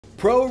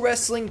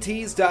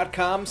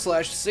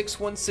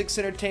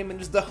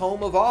ProWrestlingTees.com/616entertainment is the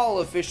home of all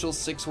official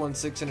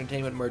 616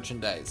 Entertainment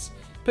merchandise.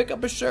 Pick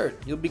up a shirt.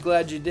 You'll be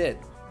glad you did.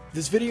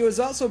 This video is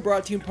also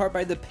brought to you in part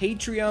by the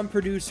Patreon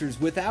producers,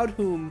 without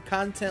whom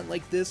content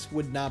like this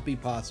would not be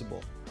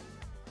possible.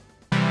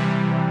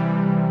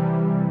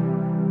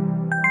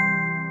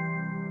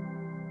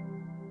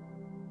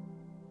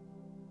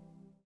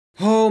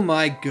 Oh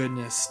my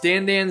goodness.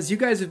 Stand-Dans, you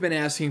guys have been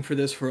asking for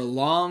this for a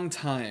long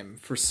time,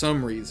 for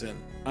some reason.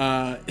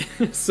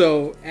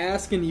 So,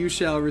 ask and you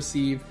shall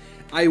receive.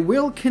 I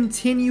will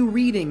continue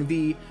reading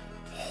the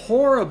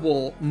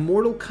horrible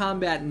Mortal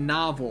Kombat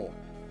novel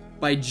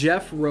by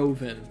Jeff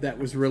Rovin that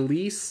was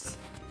released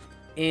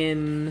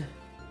in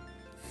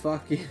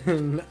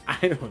fucking...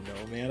 I don't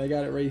know, man. I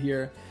got it right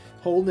here.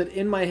 Holding it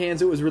in my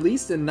hands. It was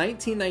released in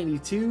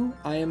 1992.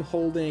 I am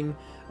holding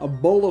a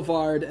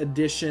Boulevard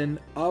edition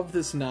of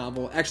this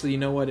novel. Actually, you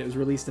know what? It was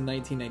released in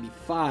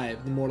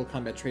 1995. The Mortal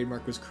Kombat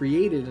trademark was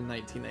created in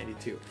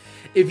 1992.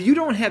 If you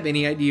don't have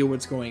any idea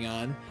what's going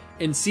on,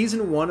 in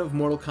Season 1 of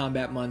Mortal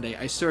Kombat Monday,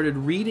 I started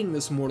reading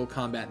this Mortal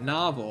Kombat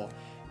novel.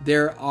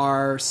 There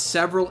are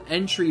several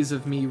entries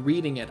of me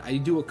reading it. I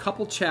do a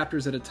couple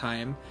chapters at a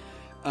time.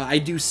 I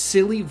do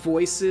silly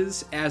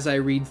voices as I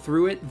read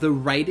through it. The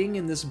writing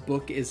in this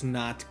book is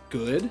not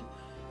good,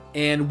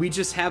 and we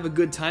just have a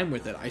good time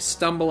with it. I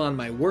stumble on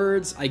my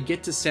words. I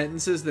get to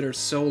sentences that are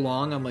so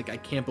long, I'm like, I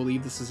can't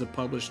believe this is a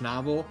published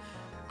novel.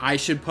 I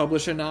should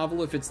publish a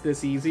novel if it's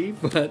this easy,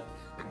 but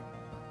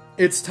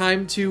it's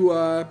time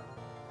to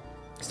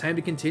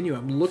continue.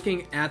 I'm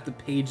looking at the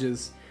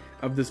pages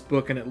of this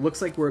book, and it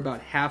looks like we're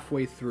about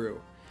halfway through.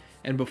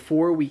 And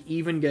before we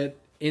even get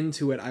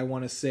into it, I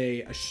want to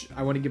say,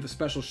 I want to give a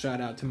special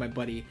shout out to my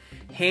buddy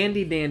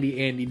Handy Dandy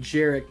Andy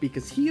Jarek,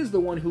 because he is the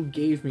one who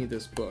gave me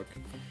this book.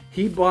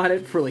 He bought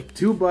it for like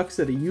 $2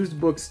 at a used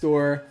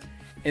bookstore,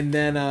 and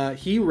then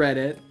he read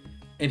it,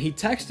 and he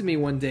texted me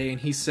one day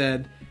and he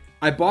said,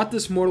 I bought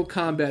this Mortal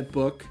Kombat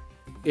book,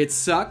 it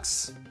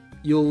sucks,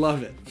 you'll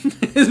love it.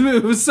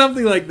 It was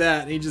something like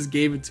that, and he just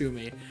gave it to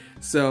me.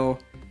 So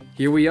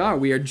here we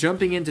are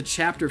jumping into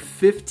chapter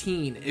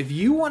 15. If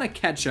you want to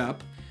catch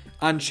up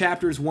on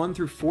chapters 1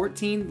 through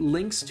 14,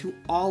 links to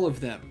all of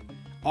them,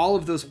 all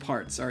of those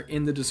parts are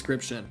in the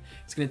description.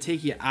 It's going to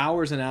take you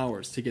hours and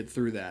hours to get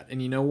through that.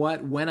 And you know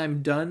what? When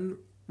I'm done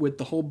with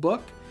the whole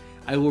book,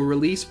 I will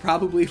release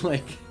probably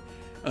like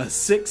a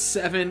 6,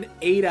 7,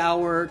 8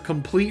 hour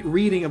complete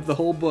reading of the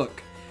whole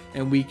book.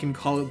 And we can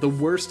call it the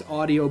worst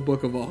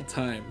audiobook of all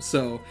time.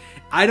 So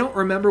I don't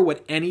remember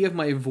what any of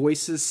my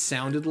voices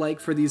sounded like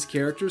for these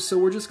characters, so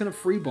we're just going to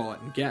freeball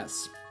it and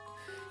guess.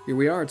 Here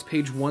we are. It's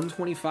page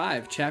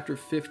 125, chapter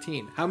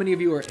 15. How many of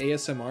you are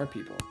ASMR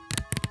people?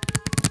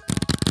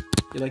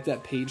 You like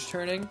that page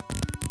turning?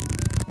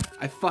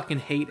 I fucking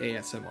hate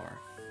ASMR.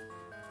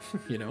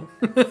 You know?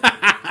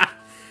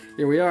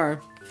 Here we are.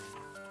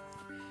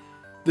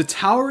 The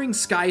towering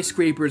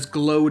skyscrapers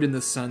glowed in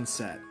the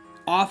sunset.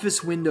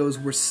 Office windows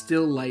were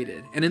still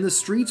lighted, and in the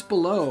streets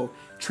below,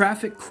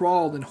 traffic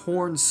crawled and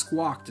horns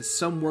squawked as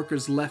some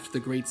workers left the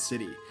great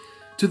city.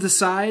 To the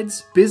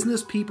sides,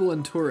 business people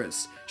and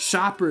tourists,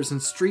 shoppers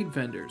and street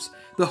vendors,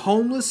 the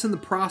homeless and the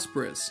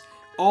prosperous,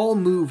 all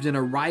moved in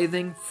a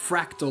writhing,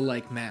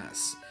 fractal-like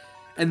mass.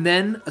 And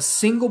then a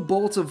single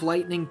bolt of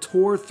lightning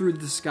tore through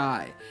the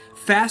sky,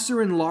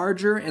 faster and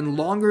larger and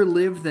longer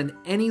lived than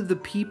any of the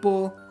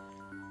people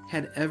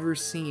had ever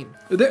seen.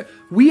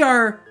 We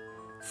are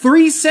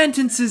 3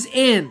 sentences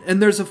in,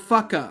 and there's a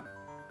fuck up.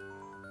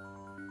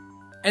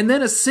 And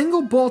then a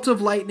single bolt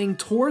of lightning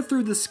tore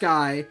through the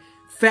sky,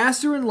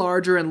 faster and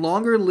larger and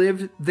longer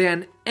lived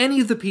than any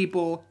of the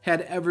people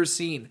had ever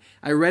seen.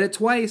 I read it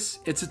twice.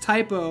 It's a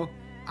typo.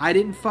 I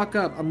didn't fuck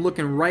up. I'm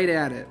looking right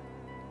at it.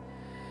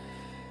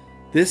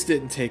 This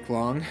didn't take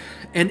long.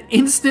 An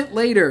instant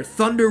later,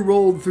 thunder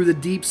rolled through the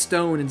deep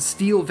stone and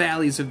steel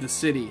valleys of the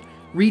city,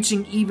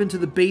 reaching even to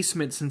the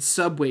basements and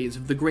subways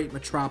of the great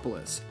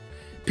metropolis.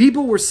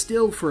 People were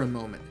still for a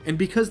moment, and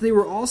because they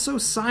were all so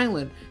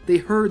silent, they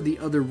heard the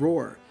other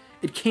roar.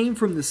 It came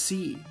from the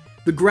sea,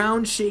 the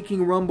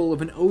ground-shaking rumble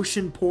of an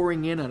ocean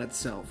pouring in on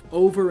itself,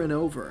 over and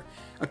over,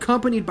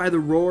 accompanied by the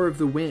roar of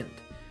the wind.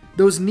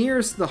 Those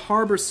nearest the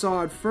harbor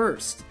saw it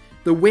first,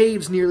 the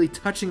waves nearly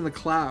touching the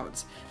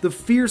clouds, the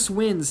fierce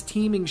winds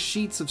teeming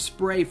sheets of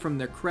spray from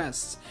their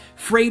crests,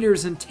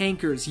 freighters and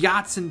tankers,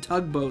 yachts and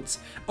tugboats,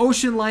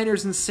 ocean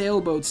liners and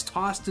sailboats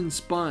tossed and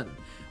spun,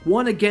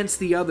 one against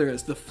the other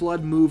as the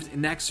flood moved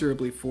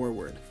inexorably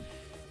forward.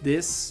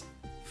 This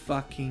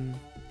fucking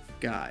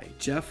guy,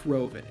 Jeff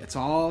Rovin, it's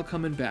all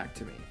coming back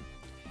to me.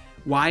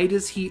 Why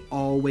does he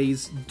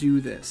always do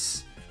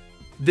this?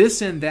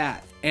 This and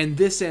that, and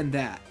this and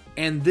that,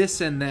 and this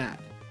and that.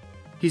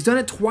 He's done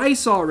it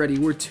twice already.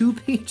 We're 2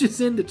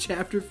 pages into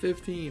chapter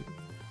 15.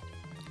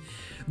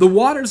 The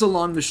waters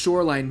along the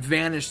shoreline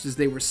vanished as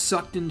they were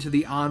sucked into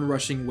the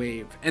onrushing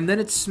wave, and then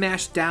it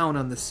smashed down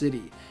on the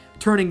city,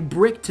 turning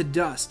brick to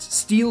dust,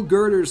 steel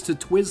girders to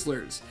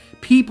Twizzlers,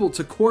 people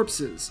to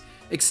corpses,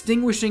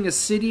 extinguishing a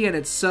city and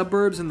its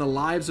suburbs and the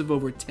lives of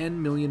over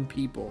 10 million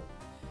people.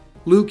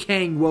 Liu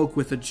Kang woke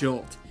with a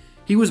jolt.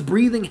 He was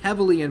breathing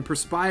heavily and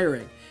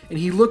perspiring, and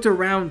he looked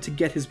around to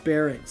get his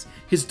bearings,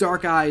 his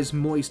dark eyes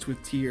moist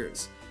with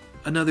tears.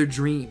 Another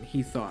dream,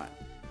 he thought.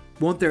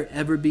 Won't there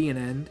ever be an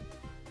end?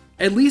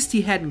 At least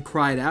he hadn't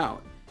cried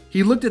out.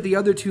 He looked at the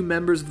other 2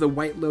 members of the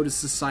White Lotus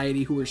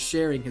Society who were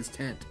sharing his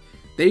tent.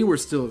 They were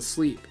still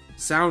asleep,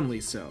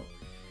 soundly so.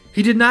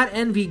 He did not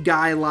envy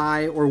Guy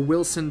Lai or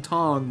Wilson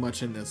Tong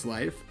much in this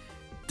life.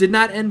 Did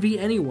not envy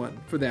anyone,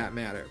 for that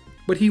matter.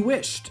 But he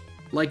wished,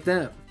 like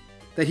them,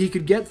 that he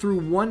could get through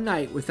one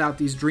night without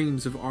these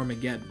dreams of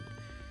Armageddon.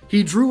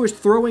 He drew a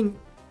throwing...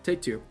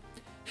 Take 2.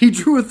 He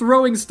drew a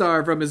throwing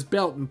star from his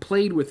belt and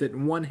played with it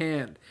in one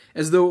hand,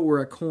 as though it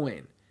were a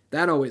coin.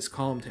 That always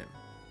calmed him.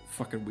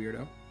 Fucking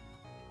weirdo.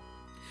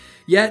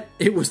 Yet,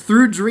 it was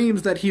through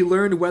dreams that he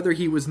learned whether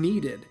he was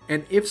needed,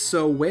 and if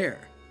so,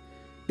 where.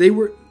 They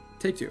were...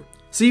 Take 2.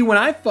 See, when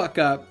I fuck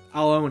up,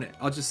 I'll own it.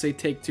 I'll just say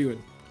take 2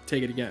 and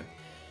take it again.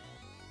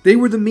 They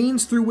were the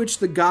means through which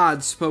the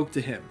gods spoke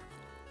to him.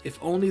 If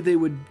only they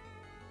would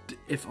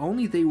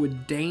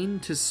deign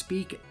to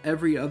speak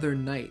every other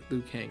night,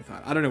 Liu Kang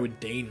thought. I don't know what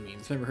deign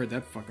means. Never heard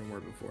that fucking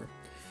word before.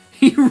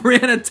 He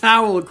ran a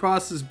towel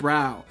across his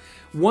brow,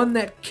 one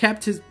that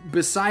kept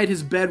beside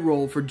his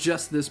bedroll for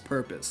just this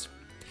purpose.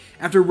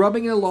 After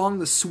rubbing along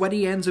the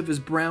sweaty ends of his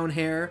brown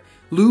hair,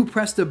 Liu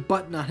pressed a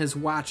button on his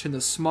watch and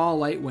the small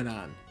light went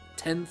on.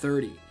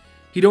 10:30.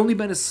 He'd only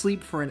been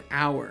asleep for an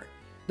hour.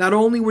 Not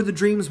only were the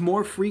dreams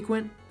more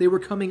frequent, they were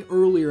coming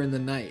earlier in the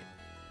night.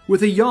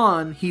 With a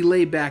yawn, he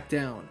lay back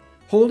down.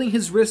 Holding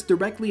his wrist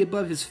directly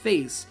above his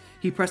face,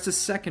 he pressed a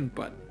second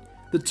button.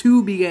 The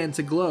 2 began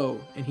to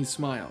glow, and he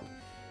smiled.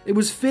 It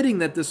was fitting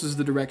that this was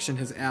the direction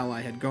his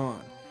ally had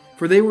gone,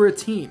 for they were a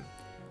team,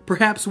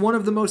 perhaps one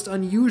of the most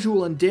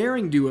unusual and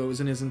daring duos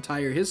in his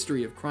entire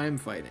history of crime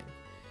fighting.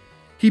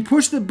 He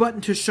pushed the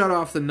button to shut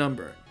off the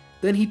number.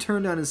 Then he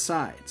turned on his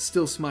side,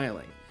 still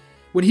smiling.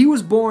 When he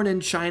was born in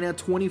China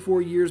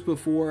 24 years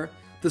before,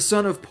 the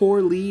son of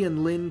Poor Li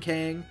and Lin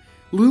Kang,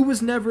 Liu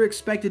was never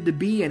expected to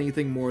be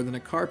anything more than a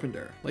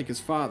carpenter, like his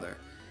father.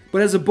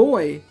 But as a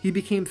boy, he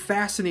became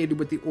fascinated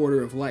with the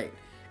Order of Light,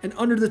 and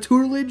under the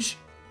tutelage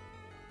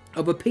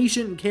of a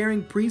patient and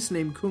caring priest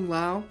named Kung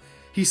Lao,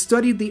 he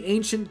studied the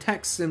ancient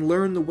texts and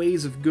learned the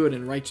ways of good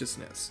and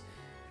righteousness.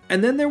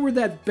 And then there were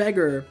that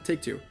beggar...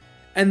 Take 2.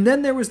 And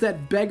then there was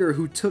that beggar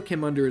who took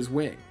him under his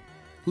wing.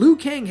 Liu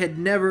Kang had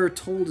never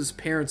told his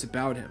parents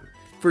about him,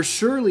 for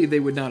surely they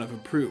would not have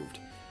approved.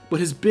 But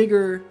his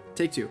beggar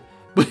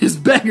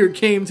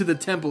came to the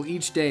temple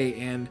each day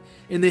and,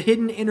 in the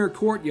hidden inner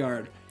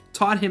courtyard,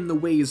 taught him the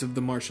ways of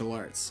the martial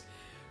arts.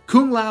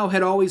 Kung Lao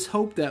had always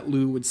hoped that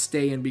Liu would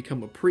stay and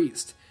become a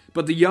priest,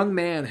 but the young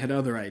man had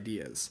other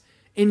ideas.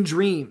 In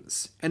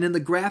dreams, and in the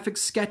graphic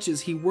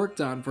sketches he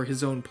worked on for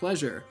his own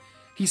pleasure,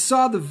 he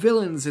saw the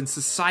villains and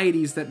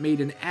societies that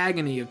made an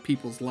agony of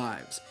people's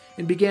lives,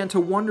 and began to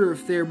wonder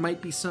if there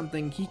might be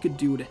something he could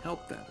do to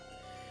help them.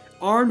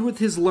 Armed with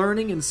his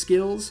learning and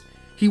skills,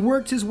 he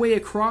worked his way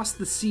across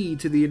the sea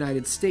to the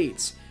United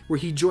States, where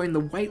he joined the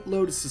White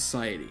Lotus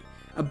Society,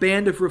 a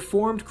band of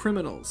reformed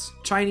criminals,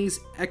 Chinese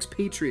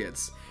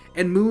expatriates,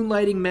 and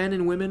moonlighting men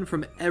and women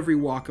from every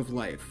walk of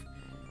life.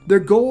 Their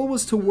goal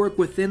was to work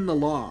within the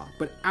law,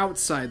 but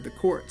outside the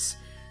courts,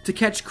 to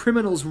catch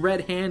criminals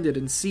red-handed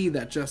and see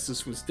that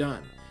justice was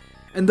done.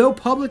 And though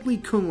publicly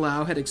Kung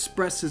Lao had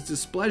expressed his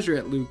displeasure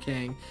at Liu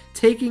Kang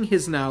taking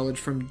his knowledge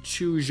from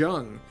Chu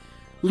Zheng,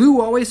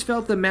 Liu always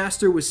felt the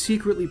master was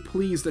secretly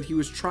pleased that he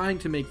was trying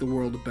to make the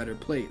world a better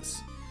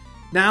place.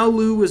 Now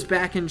Liu was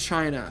back in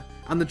China,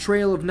 on the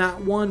trail of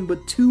not one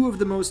but 2 of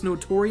the most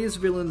notorious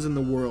villains in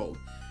the world.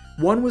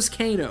 One was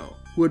Kano,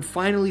 who had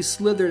finally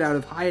slithered out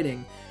of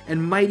hiding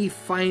and mighty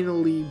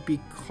finally be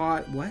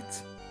caught...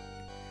 What?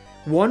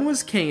 One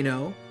was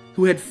Kano,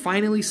 who had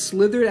finally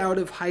slithered out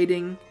of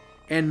hiding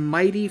and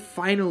mighty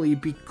finally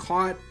be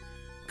caught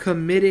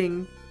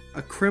committing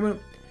a criminal...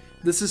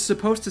 This is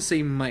supposed to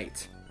say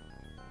might.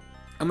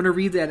 I'm going to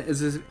read that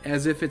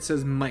as if it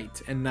says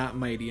might and not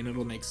mighty, and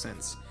it'll make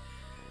sense.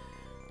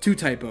 2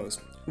 typos.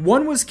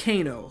 One was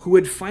Kano, who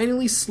had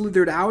finally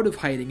slithered out of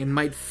hiding and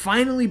might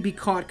finally be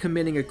caught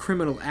committing a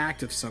criminal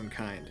act of some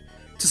kind.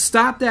 To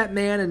stop that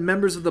man and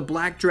members of the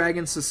Black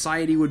Dragon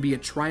Society would be a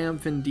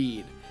triumph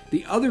indeed.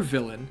 The other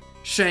villain,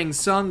 Shang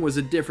Tsung, was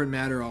a different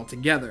matter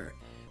altogether.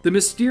 The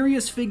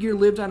mysterious figure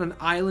lived on an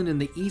island in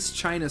the East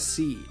China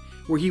Sea,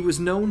 where he was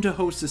known to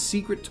host a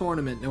secret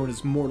tournament known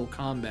as Mortal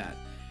Kombat.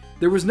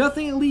 There was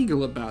nothing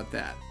illegal about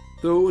that,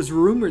 though it was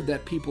rumored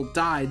that people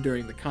died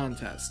during the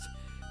contest.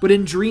 But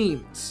in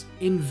dreams,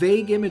 in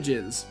vague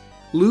images,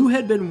 Liu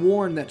had been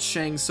warned that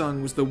Shang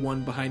Tsung was the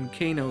one behind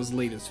Kano's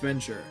latest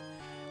venture.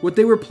 What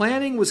they were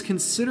planning was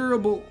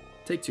considerable...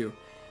 Take 2.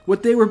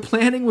 What they were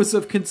planning was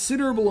of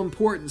considerable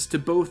importance to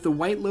both the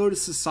White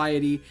Lotus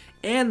Society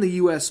and the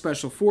U.S.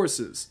 Special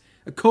Forces,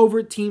 a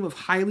covert team of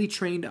highly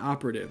trained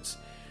operatives.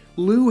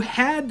 Liu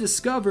had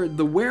discovered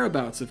the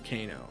whereabouts of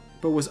Kano,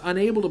 but was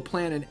unable to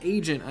plant an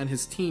agent on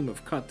his team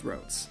of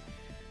cutthroats.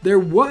 There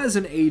was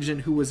an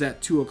agent who was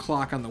at 2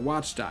 o'clock on the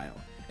watch dial,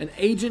 an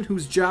agent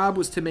whose job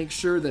was to make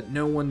sure that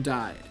no one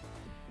died.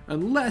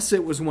 Unless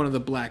it was one of the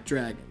Black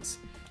Dragons.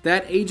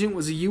 That agent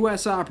was a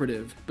U.S.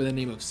 operative by the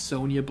name of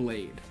Sonya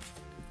Blade.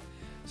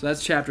 So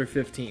that's chapter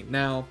 15.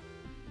 Now,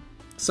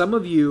 some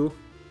of you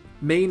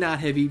may not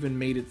have even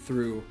made it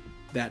through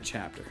that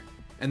chapter.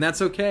 And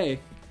that's okay,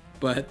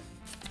 but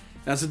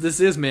that's what this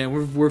is, man.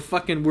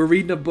 We're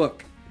reading a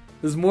book.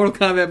 This is Mortal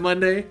Kombat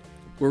Monday.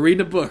 We're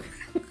reading a book.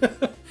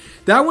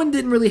 That one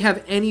didn't really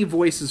have any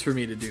voices for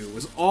me to do. It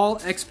was all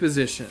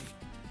exposition.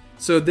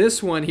 So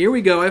this one, here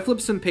we go. I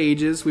flipped some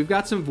pages. We've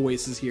got some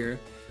voices here.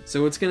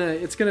 So it's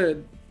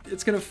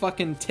gonna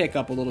fucking tick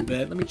up a little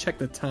bit. Let me check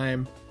the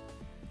time.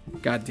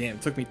 God damn,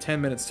 it took me 10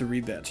 minutes to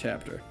read that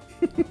chapter.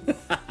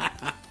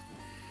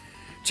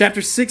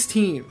 Chapter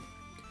 16.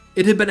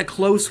 It had been a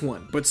close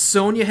one, but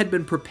Sonya had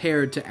been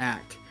prepared to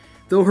act.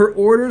 Though her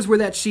orders were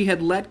that she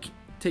had let...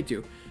 Take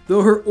two.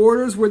 Though her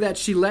orders were that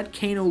she let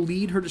Kano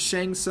lead her to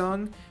Shang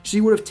Tsung,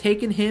 she would have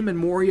taken him and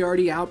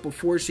Moriarty out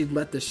before she'd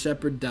let the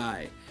shepherd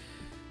die.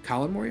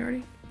 Colin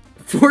Moriarty?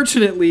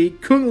 Fortunately,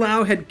 Kung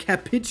Lao had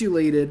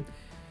capitulated,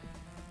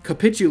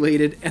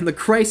 and the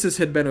crisis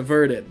had been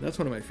averted. That's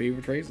one of my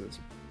favorite phrases.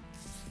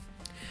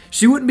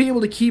 She wouldn't be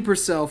able to keep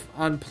herself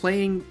on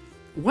playing...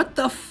 What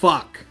the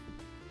fuck?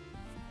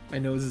 My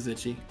nose is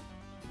itchy.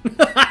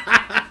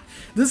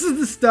 This is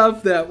the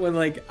stuff that when,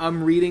 like,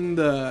 I'm reading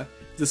the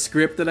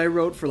script that I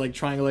wrote for, like,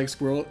 Triangle Like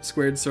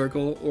Squared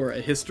Circle or A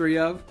History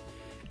Of,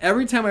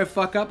 every time I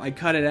fuck up, I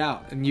cut it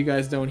out, and you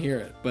guys don't hear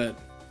it. But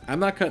I'm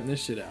not cutting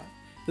this shit out.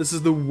 This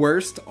is the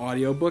worst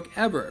audiobook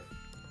ever.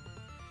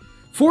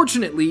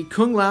 Fortunately,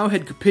 Kung Lao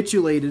had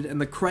capitulated and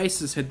the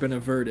crisis had been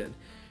averted.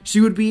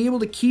 She would be able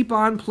to keep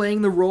on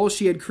playing the role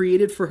she had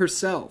created for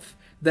herself,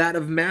 that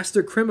of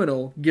master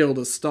criminal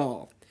Gilda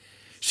Stahl.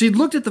 She'd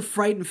looked at the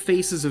frightened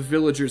faces of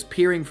villagers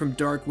peering from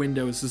dark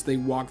windows as they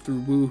walked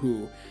through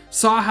Wuhu,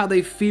 saw how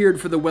they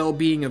feared for the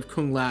well-being of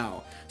Kung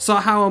Lao,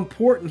 saw how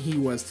important he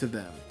was to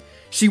them.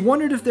 She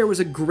wondered if there was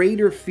a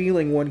greater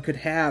feeling one could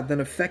have than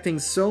affecting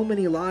so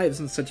many lives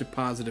in such a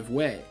positive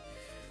way.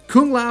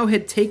 Kung Lao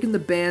had taken the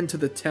band to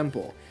the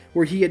temple,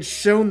 where he had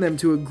shown them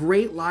to a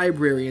great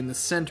library in the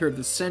center of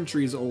the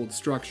centuries-old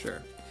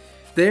structure.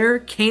 There,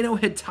 Kano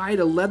had tied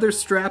a leather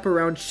strap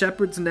around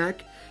Shepard's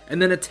neck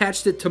and then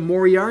attached it to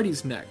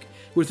Moriarty's neck,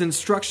 with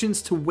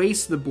instructions to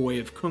waste the boy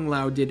if Kung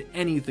Lao did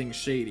anything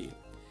shady.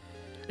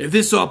 "If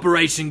this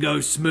operation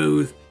goes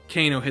smooth,"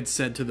 Kano had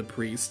said to the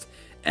priest,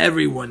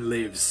 "everyone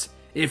lives.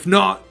 If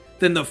not,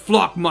 then the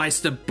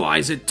Flockmeister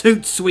buys it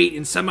toot sweet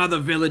and some other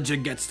villager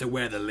gets to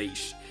wear the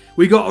leash.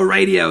 We got a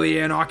radio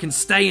here and I can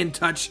stay in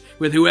touch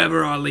with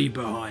whoever I leave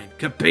behind.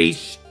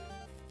 Capiche?"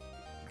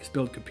 I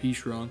spelled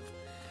capiche wrong.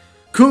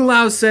 Kung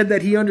Lao said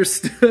that he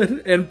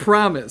understood and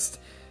promised.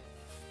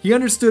 He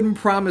understood and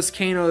promised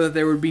Kano that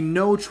there would be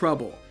no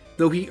trouble,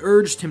 though he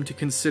urged him to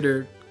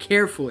consider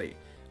carefully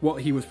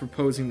what he was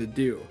proposing to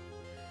do.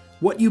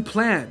 "What you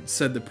plan,"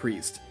 said the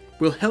priest,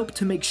 "will help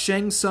to make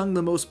Shang Tsung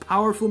the most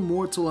powerful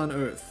mortal on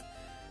Earth.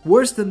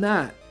 Worse than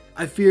that,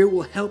 I fear it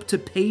will help to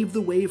pave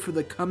the way for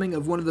the coming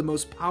of one of the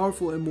most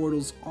powerful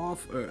immortals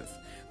off Earth,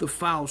 the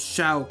foul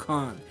Shao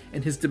Kahn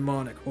and his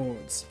demonic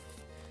hordes."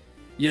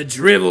 "You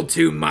drivel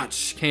too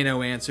much,"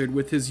 Kano answered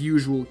with his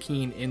usual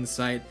keen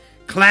insight.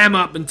 "Clam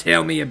up and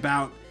tell me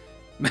about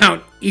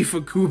Mount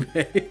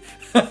Ifukube."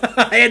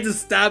 I had to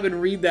stop and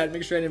read that and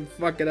make sure I didn't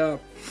fuck it up.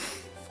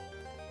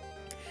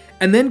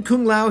 And then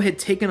Kung Lao had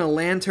taken a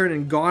lantern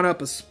and gone up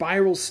a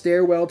spiral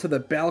stairwell to the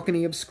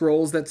balcony of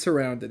scrolls that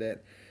surrounded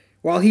it.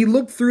 While he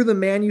looked through the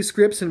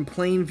manuscripts in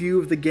plain view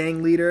of the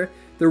gang leader,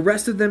 the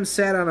rest of them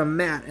sat on a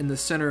mat in the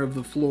center of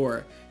the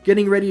floor,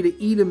 getting ready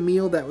to eat a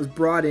meal that was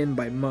brought in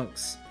by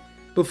monks.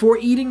 Before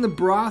eating the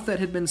broth that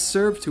had been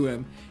served to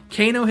him,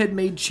 Kano had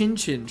made Chin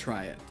Chin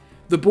try it.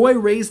 The boy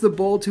raised the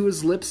bowl to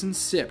his lips and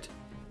sipped.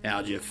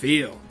 "How'd you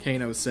feel?"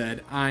 Kano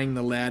said, eyeing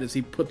the lad as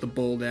he put the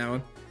bowl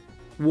down.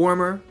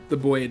 "Warmer," the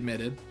boy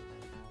admitted.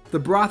 "The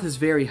broth is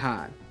very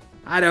hot."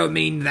 "I don't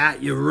mean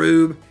that, you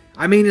rube.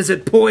 I mean, is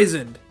it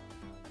poisoned?"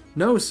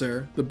 "No,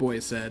 sir," the boy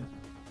said.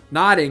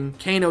 Nodding,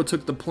 Kano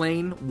took the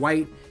plain,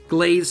 white,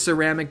 glazed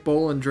ceramic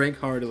bowl and drank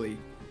heartily.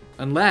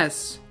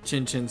 "Unless,"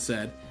 Chin Chin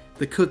said,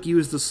 "the cook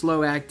used the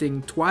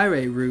slow-acting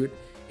Tuire root,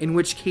 in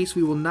which case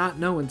we will not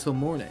know until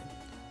morning."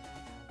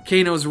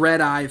 Kano's red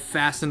eye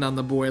fastened on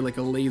the boy like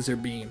a laser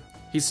beam.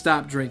 He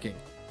stopped drinking.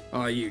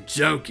 "Are you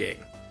joking?"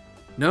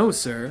 "No,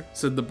 sir,"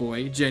 said the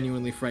boy,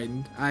 genuinely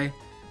frightened. I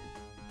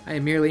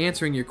am merely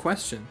answering your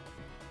question."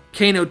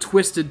 Kano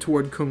twisted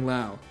toward Kung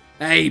Lao.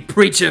 "Hey,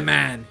 preacher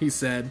man," he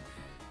said.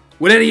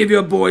 "Would any of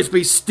your boys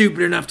be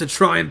stupid enough to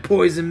try and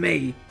poison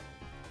me?"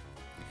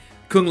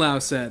 Kung Lao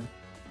said,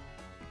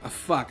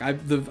 fuck,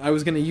 I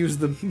was going to use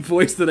the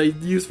voice that I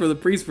used for the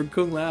priest for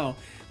Kung Lao.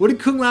 What did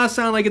Kung Lao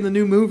sound like in the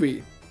new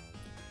movie?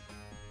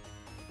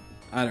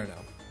 I don't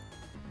know.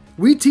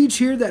 "We teach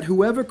here that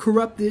whoever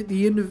corrupt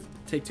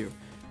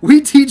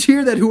We teach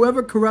here that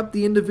whoever corrupt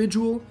the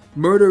individual,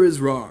 murder is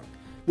wrong.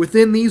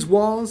 Within these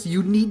walls,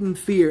 you needn't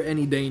fear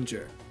any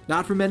danger.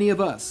 Not from any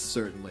of us,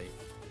 certainly."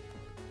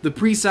 The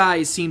priest's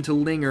eyes seemed to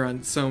linger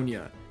on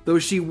Sonya. though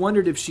she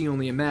wondered if she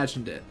only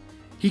imagined it.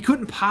 He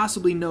couldn't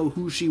possibly know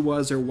who she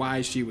was or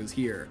why she was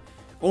here.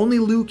 Only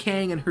Liu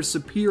Kang and her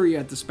superior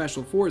at the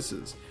Special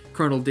Forces,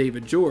 Colonel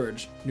David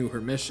George, knew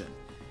her mission.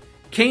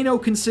 Kano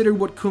considered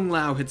what Kung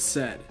Lao had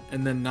said,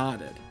 and then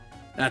nodded.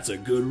 That's a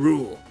good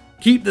rule.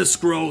 Keep the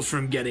scrolls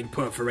from getting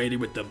perforated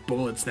with the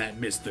bullets that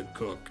missed the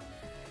cook.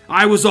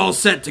 I was all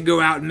set to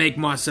go out and make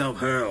myself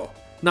hurl.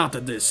 Not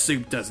that this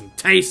soup doesn't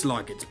taste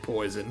like it's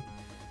poison.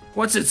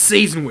 What's it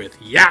seasoned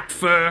with? Yak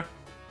fur?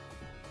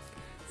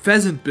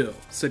 Pheasant bill,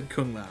 said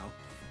Kung Lao.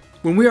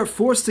 When we are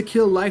forced to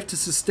kill life to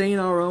sustain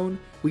our own,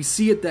 we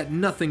see it that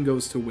nothing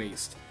goes to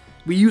waste.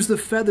 We use the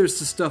feathers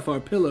to stuff our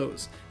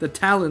pillows, the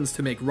talons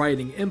to make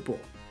writing imple.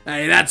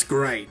 Hey, that's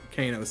great,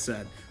 Kano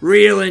said.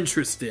 Real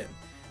interesting.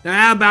 Now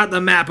how about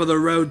the map of the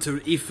road to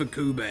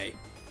Ifukube?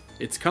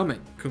 It's coming,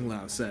 Kung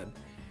Lao said.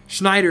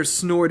 Schneider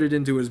snorted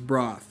into his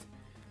broth.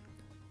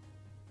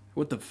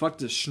 What the fuck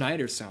does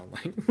Schneider sound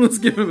like? Let's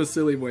give him a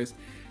silly voice.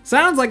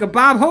 Sounds like a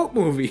Bob Hope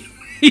movie,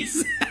 he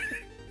said.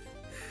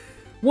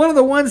 One of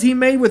the ones he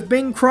made with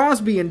Bing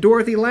Crosby and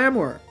Dorothy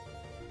Lamour.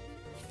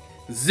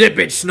 Zip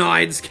it,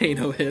 Schneids,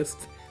 Kano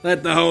hissed.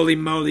 Let the holy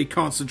moly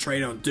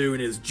concentrate on doing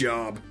his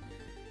job.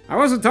 I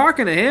wasn't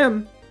talking to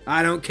him.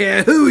 I don't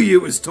care who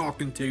you was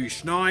talking to,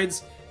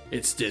 Schneids.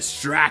 It's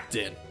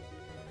distracting.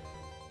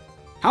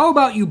 How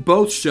about you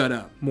both shut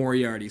up,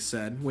 Moriarty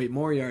said. Wait,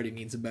 Moriarty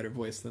needs a better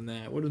voice than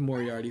that. What does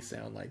Moriarty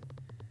sound like?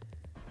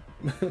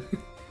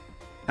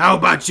 How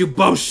about you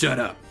both shut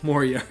up,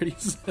 Moriarty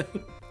said.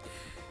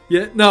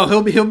 Yeah, no,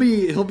 he'll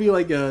be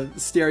like a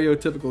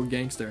stereotypical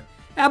gangster.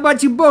 How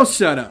about you both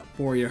shut up,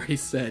 Moriarty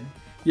said.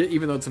 Yeah,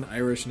 even though it's an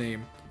Irish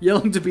name.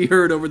 Yelling to be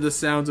heard over the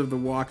sounds of the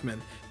Walkman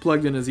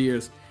plugged in his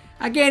ears.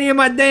 I can't hear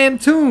my damn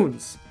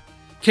tunes!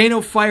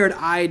 Kano fired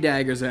eye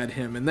daggers at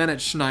him and then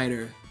at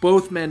Schneider.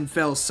 Both men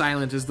fell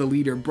silent as the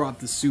leader brought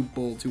the soup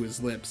bowl to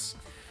his lips.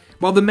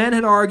 While the men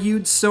had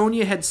argued,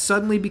 Sonya had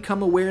suddenly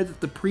become aware that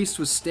the priest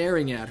was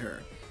staring at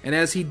her. And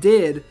as he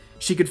did,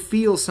 she could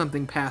feel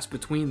something pass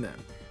between them.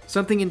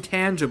 Something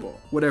intangible,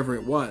 whatever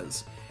it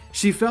was.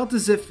 She felt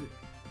as if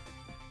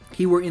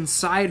he were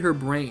inside her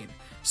brain,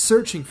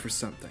 searching for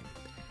something.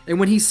 And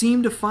when he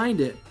seemed to find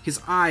it,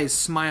 his eyes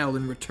smiled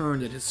and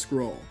returned at his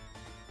scroll.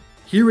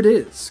 Here it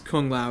is,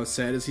 Kung Lao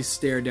said as he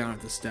stared down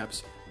at the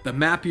steps. The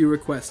map you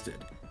requested.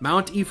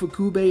 Mount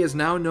Ifukube is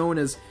now known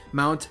as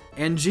Mount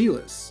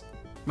Angelus.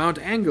 Mount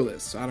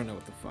Angelus, I don't know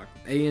what the fuck.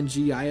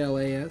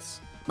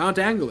 A-N-G-I-L-A-S? Mount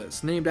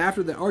Angelus, named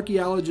after the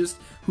archaeologist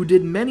who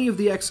did many of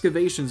the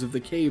excavations of the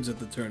caves at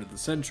the turn of the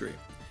century.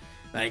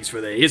 Thanks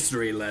for the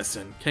history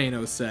lesson,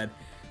 Kano said.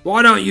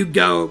 Why don't you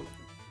go...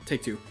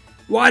 Take two.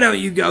 Why don't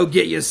you go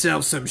get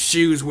yourself some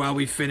shoes while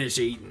we finish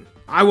eating?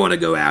 I want to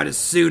go out as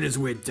soon as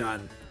we're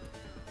done.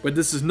 But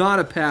this is not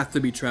a path to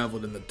be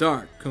traveled in the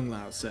dark, Kung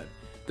Lao said.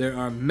 There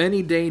are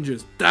many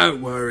dangers.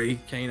 Don't worry,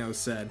 Kano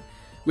said.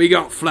 We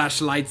got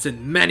flashlights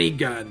and many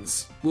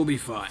guns. We'll be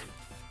fine.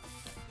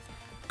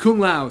 Kung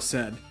Lao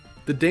said,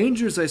 the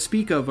dangers I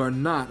speak of are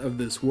not of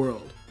this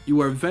world. You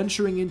are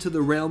venturing into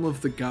the realm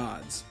of the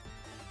gods.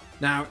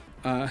 Now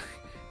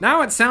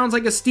it sounds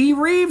like a Steve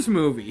Reeves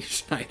movie,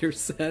 Schneider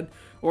said.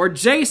 Or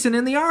Jason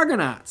in the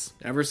Argonauts.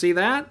 Ever see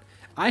that?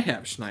 I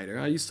have, Schneider.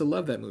 I used to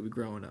love that movie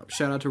growing up.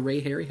 Shout out to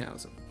Ray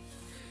Harryhausen.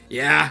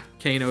 Yeah,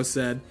 Kano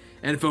said.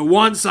 And for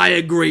once I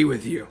agree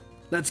with you.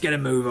 Let's get a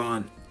move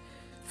on.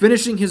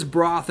 Finishing his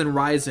broth and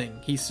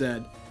rising, he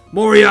said,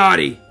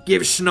 Moriarty,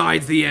 give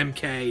Schneids the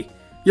MK.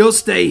 You'll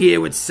stay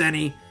here with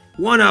Senny.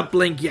 One up,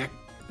 Link Yak...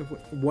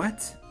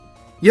 What?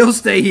 You'll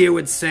stay here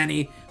with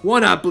Senny.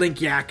 One up, Link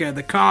Yakka,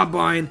 the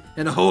carbine,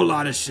 and a whole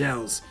lot of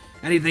shells.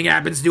 Anything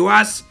happens to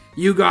us,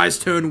 you guys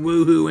turn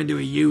Woohoo into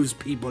a used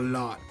people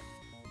lot.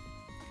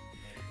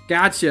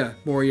 Gotcha,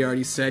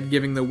 Moriarty said,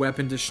 giving the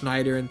weapon to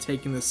Schneider and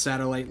taking the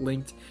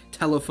satellite-linked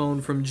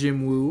telephone from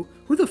Jim Woo.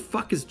 Who the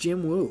fuck is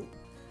Jim Woo?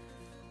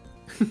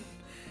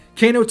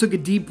 Kano took a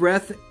deep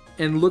breath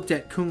and looked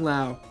at Kung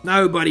Lao.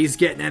 Nobody's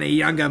getting any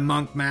younger,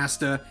 Monk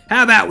Master.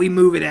 How about we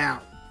move it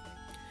out?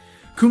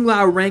 Kung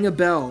Lao rang a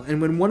bell,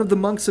 and when one of the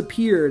monks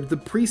appeared, the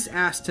priest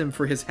asked him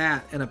for his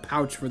hat and a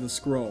pouch for the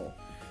scroll.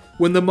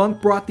 When the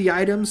monk brought the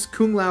items,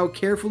 Kung Lao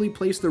carefully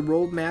placed the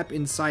rolled map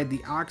inside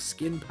the ox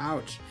skin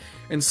pouch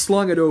and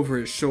slung it over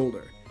his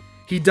shoulder.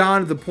 He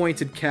donned the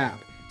pointed cap,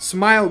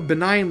 smiled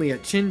benignly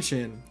at Chin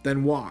Chin,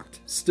 then walked,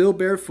 still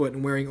barefoot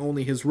and wearing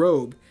only his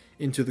robe,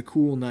 into the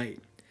cool night.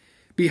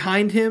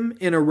 Behind him,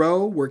 in a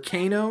row, were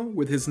Kano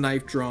with his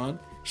knife drawn,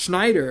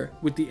 Schneider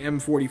with the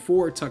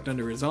M44 tucked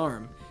under his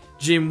arm,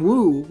 Jim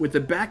Woo with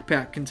the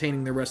backpack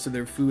containing the rest of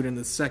their food and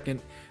the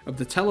second of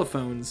the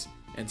telephones,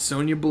 and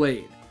Sonya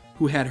Blade,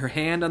 who had her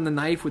hand on the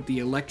knife with the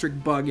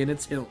electric bug in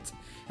its hilt,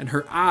 and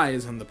her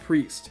eyes on the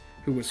priest,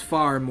 who was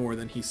far more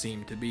than he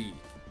seemed to be.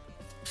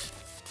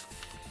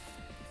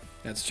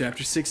 That's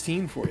chapter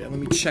 16 for you. Let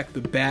me check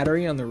the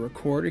battery on the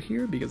recorder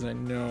here, because I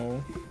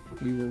know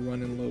we were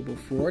running low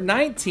before.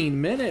 19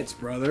 minutes,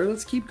 brother.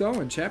 Let's keep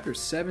going. Chapter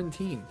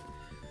 17.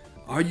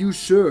 Are you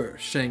sure?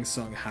 Shang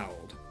Tsung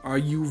howled. Are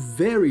you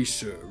very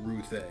sure,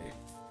 Ruthie?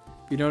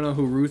 If you don't know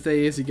who Ruthe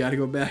is, you gotta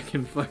go back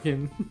and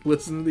fucking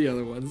listen to the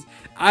other ones.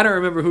 I don't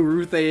remember who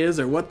Ruthe is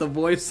or what the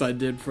voice I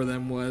did for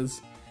them was.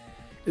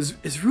 Is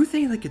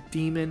Ruthe like a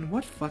demon?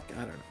 What fuck? I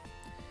don't know.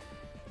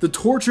 The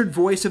tortured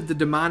voice of the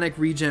demonic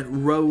regent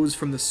rose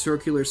from the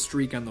circular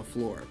streak on the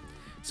floor.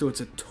 So it's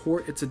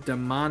a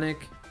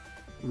demonic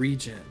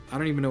regent. I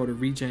don't even know what a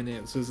regent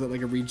is. So is it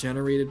like a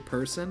regenerated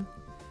person?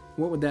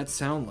 What would that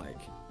sound like?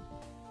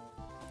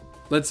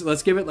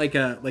 Let's give it like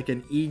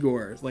an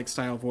Igor like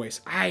style voice.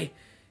 I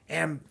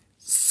am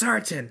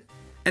certain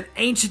an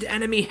ancient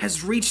enemy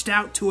has reached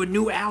out to a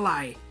new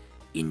ally.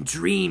 In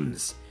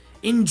dreams.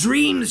 In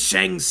dreams,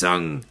 Shang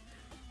Tsung.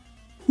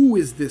 Who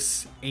is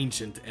this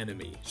ancient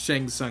enemy?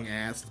 Shang Tsung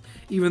asked,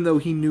 even though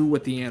he knew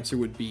what the answer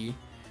would be.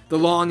 The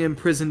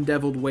long-imprisoned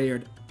devil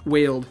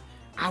wailed,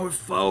 Our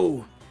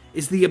foe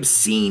is the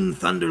obscene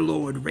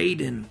Thunderlord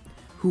Raiden,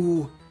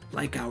 who,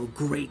 like our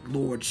great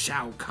Lord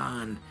Shao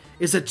Kahn,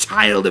 is a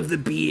child of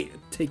the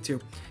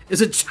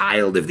is a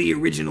child of the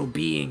original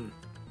being.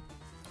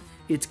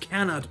 It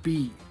cannot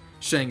be,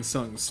 Shang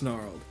Tsung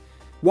snarled.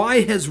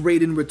 Why has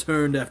Raiden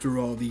returned after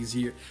all these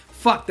years?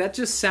 Fuck, that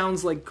just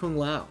sounds like Kung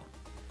Lao.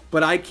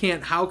 But I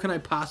can't, how can I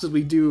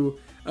possibly do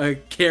a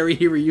Cary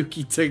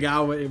Hiroyuki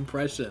Tagawa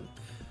impression?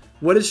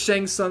 What does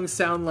Shang Tsung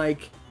sound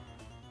like?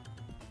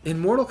 In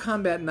Mortal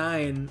Kombat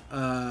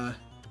 9,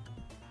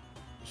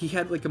 he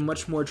had like a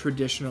much more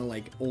traditional,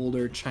 like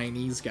older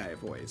Chinese guy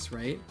voice,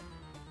 right?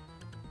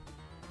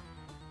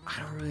 I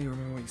don't really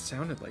remember what he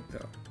sounded like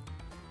though.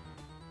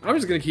 I'm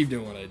just gonna keep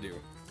doing what I do.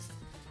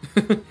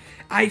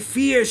 I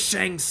fear,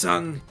 Shang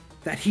Tsung,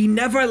 that he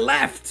never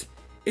left.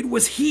 It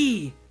was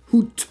he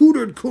who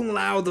tutored Kung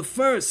Lao the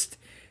First,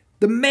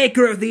 the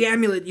maker of the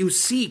amulet you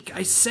seek.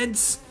 I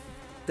sense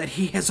that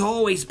he has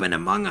always been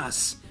among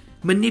us,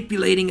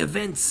 manipulating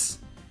events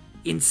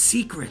in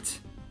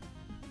secret.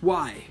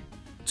 Why?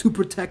 To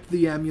protect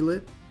the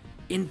amulet?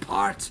 In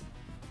part,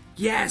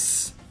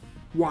 yes.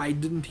 Why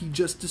didn't he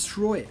just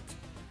destroy it?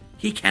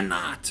 He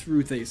cannot,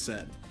 Ruthe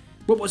said.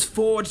 What was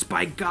forged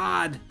by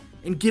God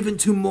and given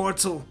to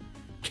mortal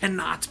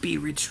cannot be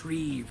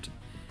retrieved.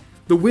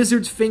 The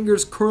wizard's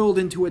fingers curled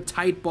into a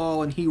tight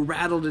ball and he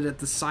rattled it at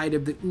the sight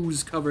of the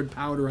ooze-covered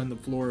powder on the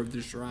floor of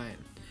the shrine.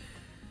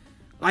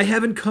 I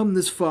haven't come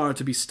this far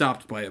to be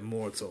stopped by a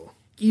mortal,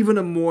 even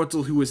a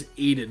mortal who was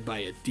aided by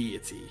a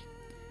deity.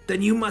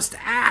 Then you must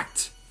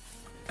act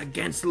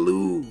against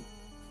Lu.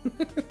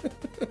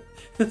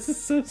 This is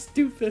so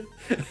stupid.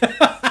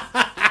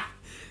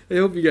 I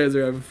hope you guys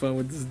are having fun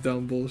with this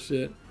dumb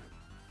bullshit.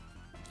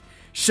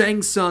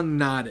 Shang Tsung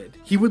nodded.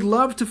 He would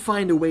love to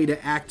find a way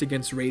to act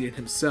against Raiden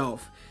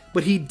himself,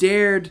 but he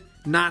dared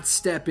not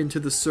step into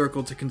the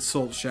circle to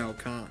consult Shao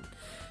Kahn.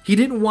 He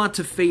didn't want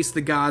to face the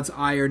gods'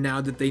 ire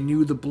now that they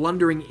knew the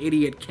blundering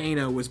idiot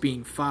Kano was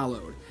being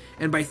followed,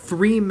 and by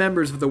 3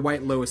 members of the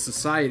White Lotus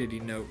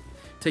Society,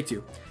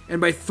 and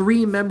by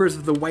 3 members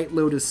of the White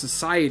Lotus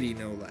Society,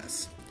 no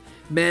less.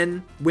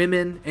 Men,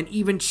 women, and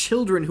even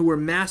children who were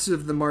masters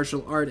of the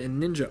martial art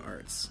and ninja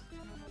arts.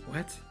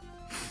 What?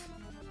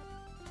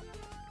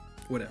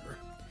 Whatever.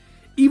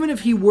 Even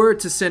if he were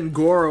to send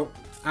Goro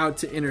out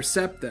to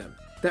intercept them,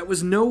 that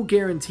was no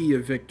guarantee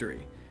of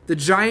victory. The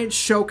giant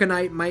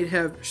Shogunite might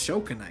have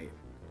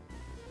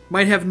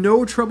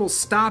no trouble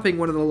stopping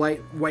one of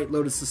the White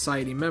Lotus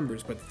Society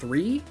members, but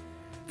 3?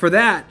 For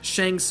that,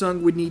 Shang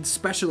Tsung would need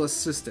special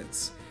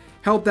assistance.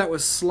 Help that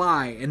was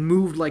sly and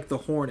moved like the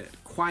Hornet,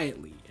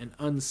 quietly and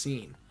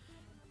unseen.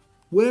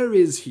 Where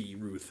is he,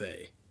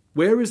 Ruthe?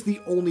 Where is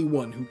the only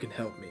one who can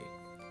help me?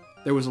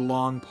 There was a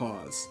long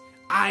pause.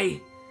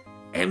 I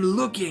am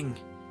looking.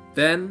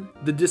 Then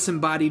the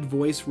disembodied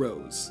voice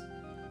rose.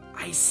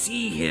 I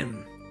see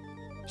him.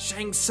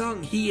 Shang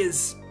Tsung, he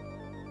is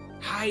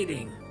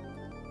hiding.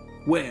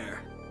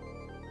 Where?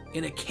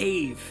 In a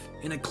cave,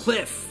 in a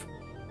cliff,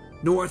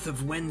 north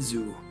of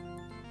Wenzhou.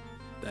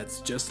 That's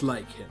just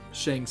like him,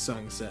 Shang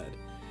Tsung said.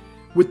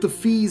 With the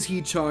fees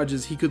he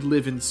charges, he could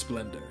live in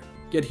splendor.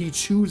 Yet he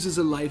chooses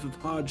a life of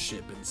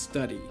hardship and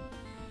study.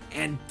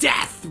 And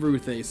death,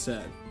 Ruthe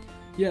said.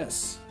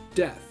 Yes,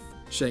 death,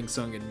 Shang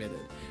Tsung admitted.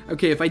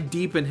 Okay, if I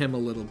deepen him a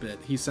little bit,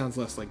 he sounds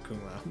less like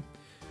Kung Lao.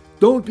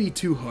 Don't be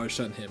too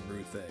harsh on him,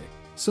 Ruthe.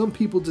 Some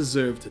people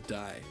deserve to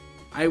die.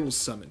 I will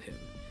summon him.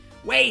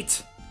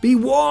 Wait! Be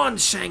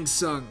warned, Shang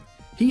Tsung!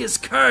 He is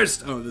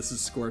cursed! Oh, this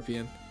is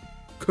Scorpion.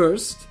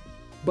 Cursed?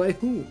 By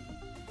whom?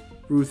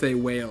 Ruthe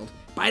wailed.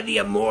 By the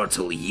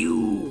immortal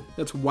you!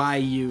 That's why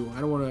you. I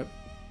don't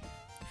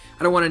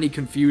want any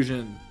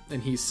confusion.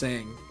 And he's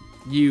saying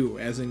you,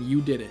 as in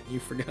you did it. You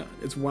forgot.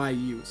 It's why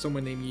you.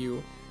 Someone named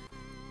you.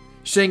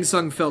 Shang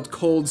Tsung felt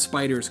cold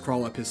spiders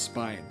crawl up his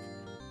spine.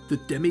 The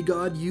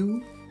demigod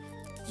you?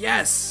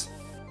 Yes!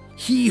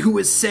 He who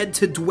is said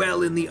to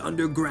dwell in the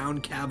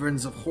underground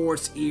caverns of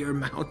Horse Ear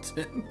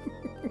Mountain,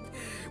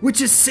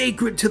 which is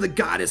sacred to the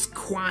goddess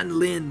Quan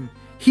Lin,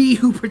 he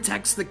who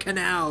protects the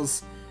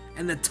canals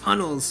and the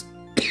tunnels,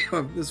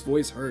 this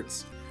voice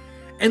hurts,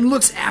 and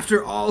looks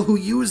after all who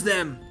use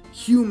them,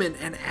 human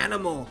and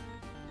animal.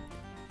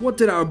 What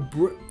did our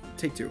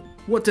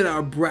What did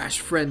our brash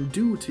friend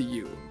do to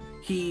you?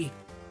 He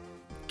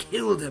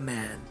killed a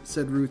man,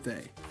 said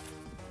Ruthe.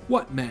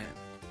 What man?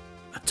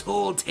 A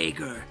toll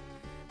taker.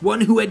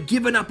 One who had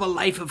given up a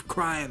life of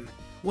crime.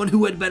 One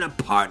who had been a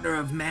partner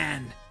of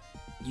man.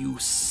 You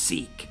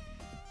seek.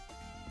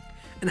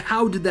 And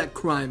how did that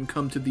crime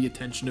come to the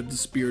attention of the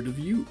spirit of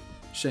you?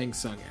 Shang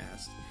Tsung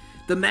asked.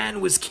 The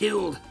man was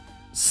killed,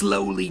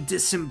 slowly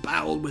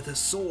disemboweled with a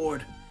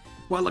sword,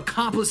 while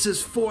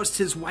accomplices forced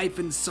his wife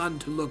and son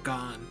to look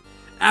on.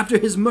 After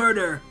his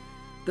murder,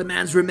 the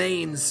man's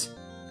remains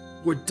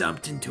were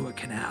dumped into a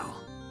canal.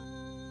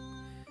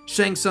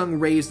 Shang Tsung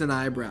raised an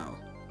eyebrow.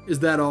 Is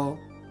that all?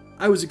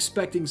 I was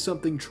expecting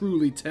something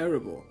truly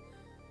terrible.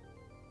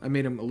 I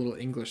made him a little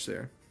English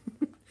there.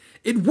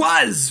 It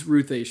was!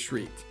 Ruthe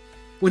shrieked.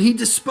 When he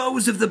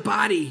disposed of the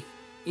body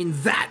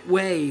in that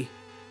way,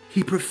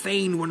 he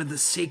profaned one of the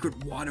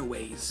sacred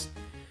waterways.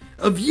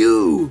 Of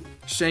you!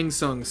 Shang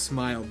Tsung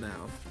smiled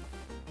now.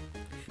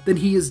 Then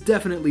he is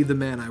definitely the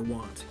man I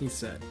want, he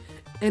said.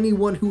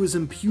 Anyone who is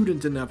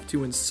impudent enough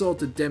to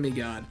insult a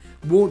demigod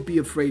won't be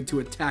afraid to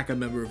attack a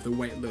member of the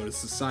White Lotus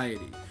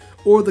Society,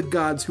 or the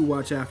gods who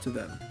watch after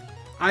them.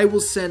 I will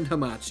send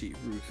Hamachi,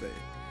 Ruthe.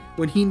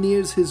 When he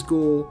nears his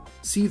goal,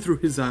 see through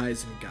his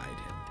eyes and guide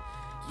him.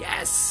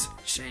 Yes,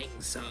 Shang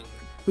Tsung.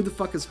 Who the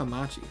fuck is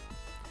Hamachi?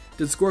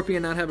 Did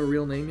Scorpion not have a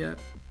real name yet?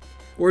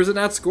 Or is it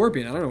not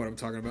Scorpion? I don't know what I'm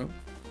talking about.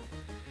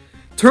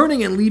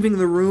 Turning and leaving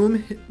the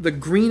room, the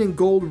green and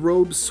gold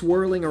robes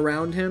swirling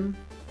around him,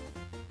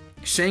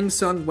 Shang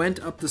Tsung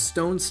went up the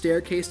stone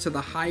staircase to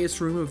the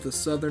highest room of the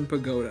southern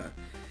pagoda.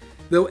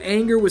 Though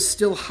anger was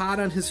still hot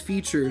on his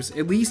features,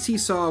 at least he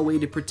saw a way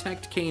to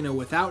protect Kano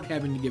without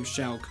having to give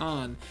Shao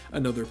Kahn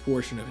another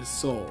portion of his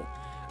soul.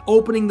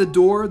 Opening the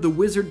door, the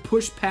wizard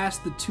pushed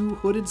past the two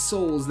hooded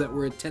souls that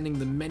were attending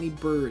the many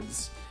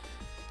birds.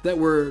 That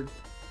were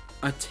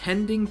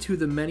attending to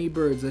the many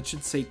birds, that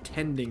should say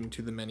tending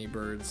to the many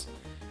birds,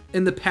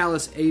 in the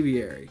palace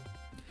aviary.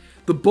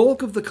 The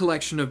bulk of the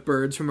collection of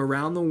birds from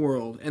around the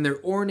world and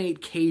their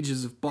ornate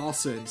cages of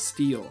balsa and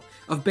steel,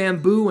 of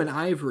bamboo and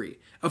ivory,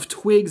 of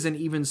twigs and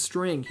even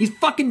string. He's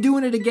fucking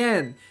doing it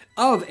again!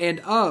 Of and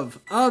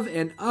of,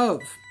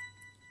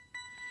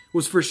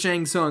 was for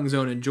Shang Tsung's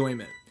own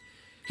enjoyment.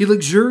 He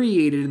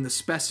luxuriated in the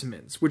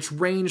specimens, which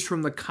ranged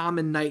from the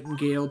common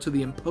nightingale to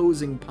the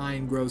imposing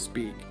pine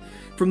grosbeak,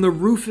 from the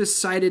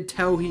rufous-sided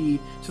towhee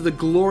to the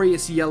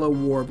glorious yellow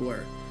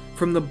warbler,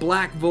 from the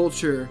black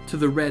vulture to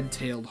the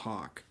red-tailed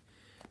hawk.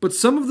 But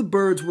some of the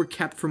birds were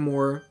kept for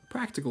more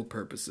practical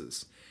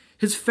purposes.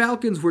 His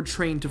falcons were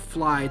trained to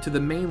fly to the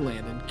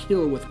mainland and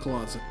kill with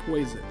claws of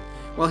poison,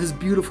 while his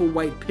beautiful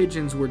white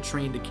pigeons were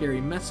trained to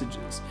carry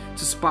messages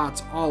to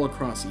spots all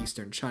across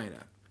eastern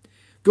China.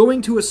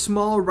 Going to a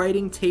small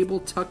writing table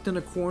tucked in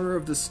a corner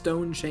of the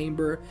stone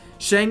chamber,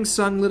 Shang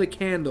Tsung lit a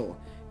candle,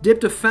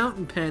 dipped a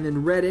fountain pen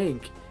in red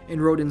ink,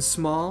 and wrote in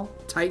small,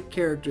 tight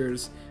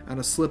characters on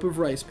a slip of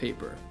rice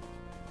paper.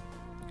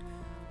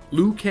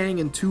 Liu Kang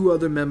and two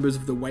other members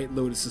of the White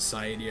Lotus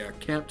Society are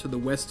camped to the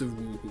west of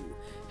Wuhu,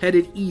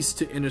 headed east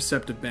to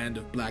intercept a band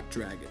of black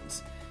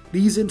dragons.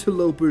 These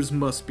interlopers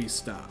must be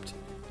stopped.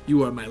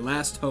 You are my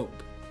last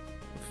hope.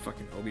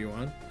 Fucking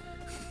Obi-Wan.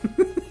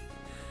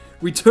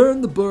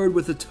 Return the bird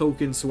with a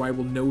token so I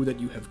will know that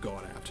you have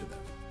gone after them.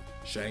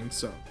 Shang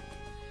Tsung.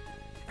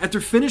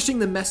 After finishing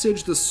the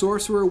message, the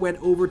sorcerer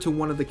went over to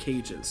one of the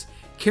cages,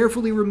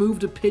 carefully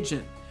removed a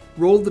pigeon,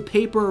 rolled the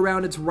paper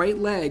around its right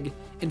leg,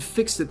 and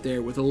fixed it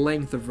there with a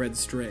length of red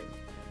string.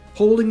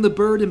 Holding the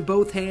bird in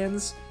both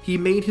hands, he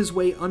made his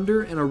way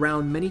under and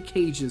around many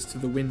cages to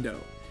the window.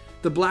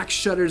 The black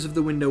shutters of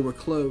the window were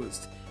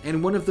closed,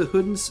 and one of the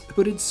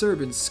hooded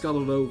servants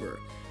scuttled over,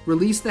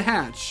 released the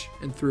hatch,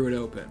 and threw it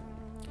open.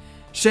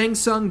 Shang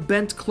Tsung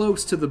bent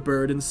close to the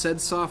bird and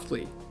said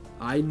softly,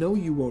 I know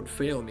you won't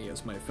fail me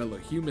as my fellow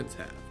humans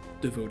have,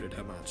 devoted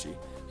Hamachi.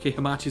 Okay,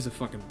 Hamachi's a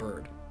fucking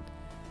bird.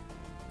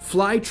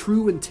 Fly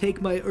true and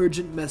take my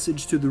urgent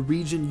message to the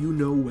region you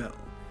know well.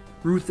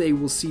 Ruthe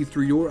will see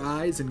through your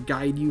eyes and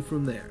guide you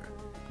from there.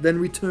 Then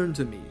return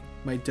to me,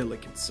 my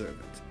delicate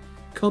servant.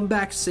 Come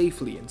back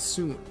safely and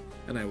soon,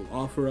 and I will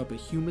offer up a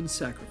human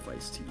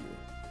sacrifice to you.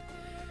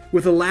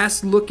 With a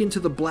last look into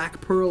the black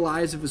pearl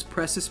eyes of his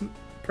precious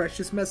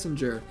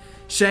messenger,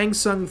 Shang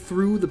Tsung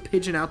threw the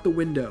pigeon out the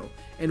window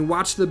and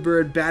watched the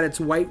bird bat its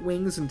white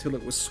wings until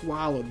it was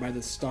swallowed by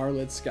the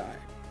starlit sky.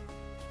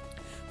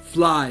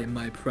 Fly,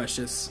 my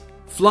precious,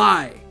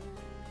 fly!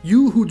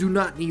 You who do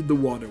not need the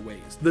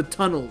waterways, the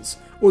tunnels,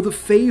 or the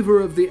favor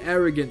of the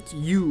arrogant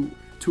you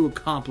to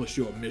accomplish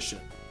your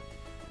mission.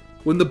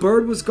 When the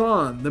bird was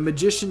gone, the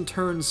magician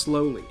turned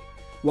slowly,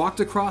 walked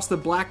across the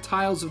black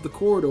tiles of the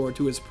corridor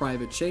to his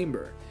private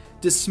chamber,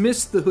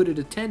 dismissed the hooded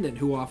attendant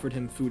who offered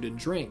him food and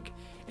drink,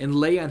 and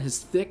lay on his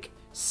thick,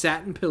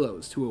 satin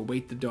pillows to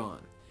await the dawn.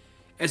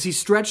 As he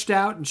stretched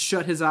out and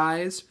shut his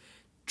eyes,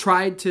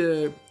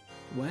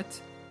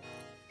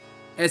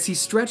 As he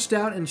stretched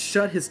out and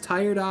shut his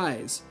tired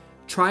eyes,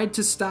 tried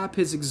to stop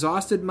his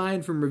exhausted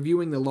mind from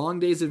reviewing the long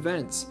day's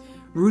events,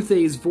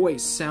 Ruthe's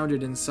voice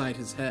sounded inside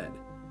his head.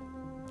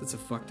 That's a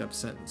fucked up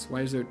sentence.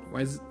 Why is...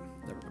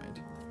 Never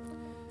mind.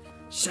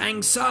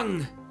 Shang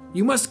Tsung,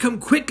 you must come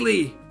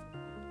quickly!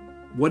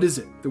 What is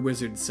it? The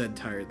wizard said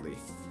tiredly.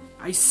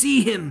 I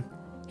see him!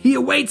 He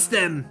awaits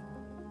them!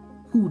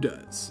 Who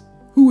does?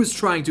 Who is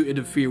trying to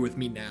interfere with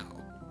me now?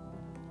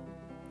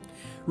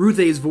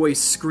 Ruthei's voice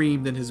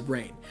screamed in his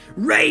brain.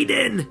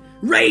 Raiden!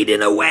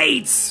 Raiden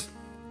awaits!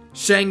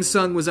 Shang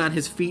Tsung was on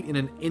his feet in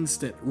an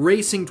instant,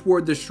 racing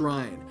toward the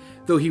shrine,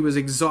 though he was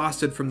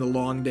exhausted from the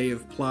long day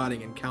of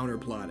plotting and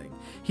counterplotting.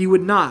 He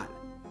would not,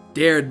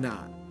 dared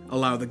not,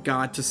 allow the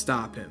god to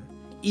stop him,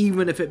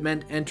 even if it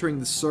meant entering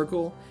the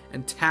circle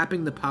and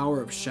tapping the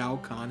power of Shao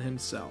Kahn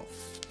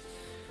himself.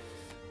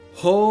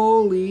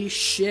 Holy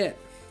shit.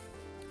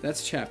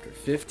 That's chapter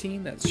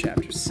 15, that's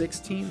chapter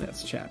 16,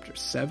 that's chapter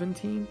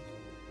 17.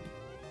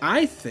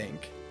 I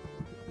think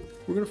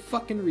we're gonna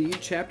fucking read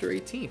chapter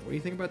 18. What do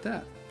you think about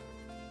that?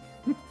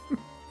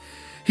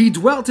 He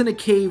dwelt in a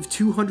cave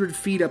 200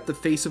 feet up the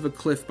face of a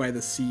cliff by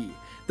the sea.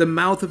 The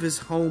mouth of his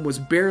home was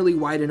barely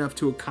wide enough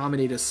to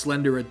accommodate a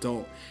slender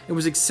adult, and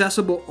was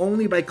accessible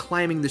only by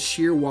climbing the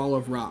sheer wall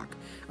of rock,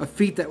 a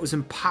feat that was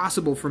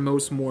impossible for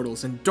most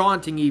mortals and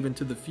daunting even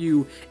to the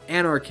few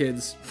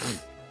anarchids.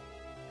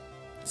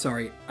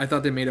 Sorry, I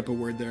thought they made up a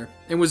word there.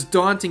 And was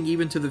daunting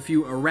even to the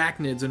few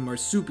arachnids and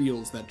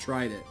marsupials that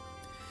tried it.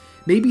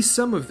 Maybe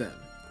some of them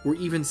were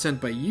even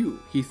sent by you,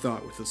 he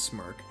thought with a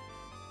smirk.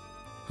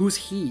 Who's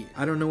he?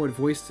 I don't know what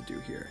voice to do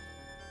here.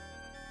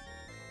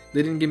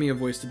 They didn't give me a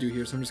voice to do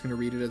here, so I'm just going to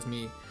read it as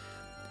me.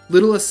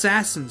 Little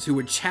assassins who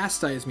would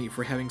chastise me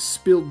for having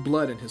spilled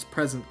blood in his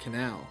present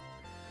canal.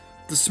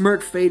 The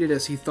smirk faded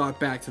as he thought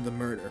back to the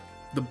murder.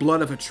 The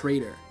blood of a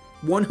traitor.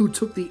 One who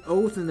took the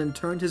oath and then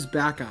turned his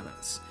back on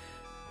us.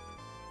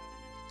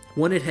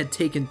 One it had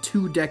taken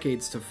 2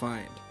 decades to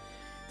find.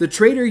 The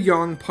traitor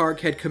Yong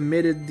Park had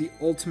committed the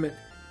ultimate...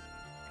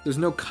 There's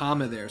no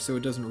comma there, so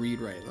it doesn't read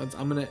right.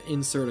 I'm going to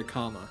insert a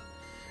comma.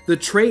 The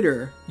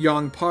traitor,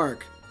 Yong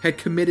Park, had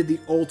committed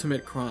the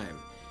ultimate crime.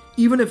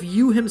 Even if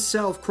Yu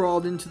himself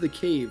crawled into the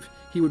cave,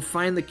 he would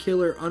find the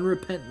killer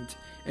unrepentant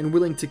and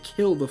willing to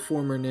kill the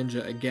former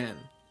ninja again.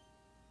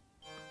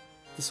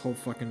 This whole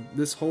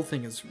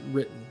thing is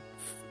written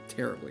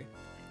terribly.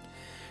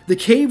 The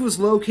cave was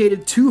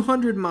located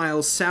 200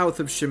 miles south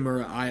of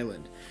Shimura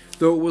Island,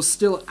 though it was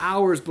still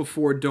hours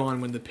before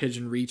dawn when the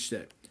pigeon reached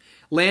it.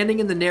 Landing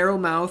in the narrow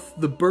mouth,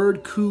 the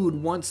bird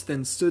cooed once,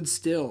 then stood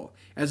still,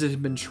 as it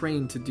had been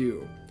trained to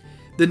do.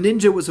 The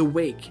ninja was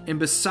awake, and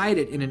beside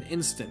it in an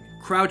instant,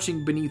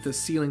 crouching beneath a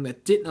ceiling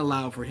that didn't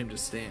allow for him to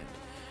stand.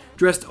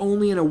 Dressed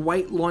only in a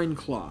white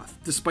loincloth,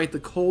 despite the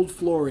cold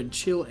floor and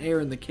chill air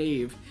in the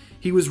cave,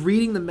 he was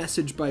reading the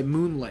message by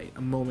moonlight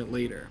a moment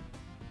later.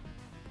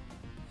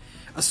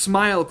 A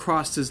smile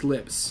crossed his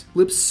lips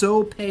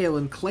so pale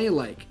and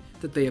clay-like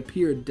that they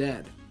appeared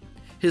dead.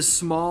 His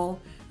small,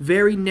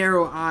 very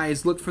narrow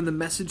eyes looked from the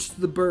message to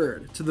the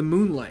bird, to the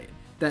moonlight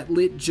that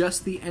lit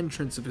just the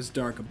entrance of his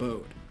dark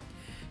abode.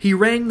 He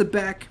rang the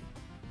back...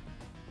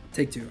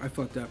 Take 2, I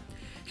fucked up.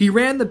 He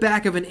ran the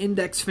back of an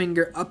index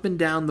finger up and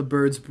down the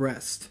bird's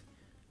breast.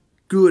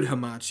 Good,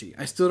 Hamachi.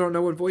 I still don't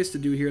know what voice to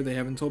do here. They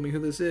haven't told me who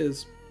this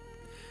is.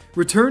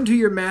 Return to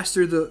your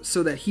master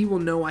so that he will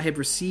know I have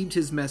received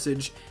his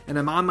message and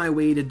am on my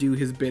way to do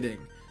his bidding.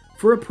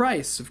 For a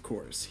price, of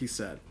course, he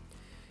said.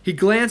 He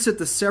glanced at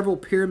the several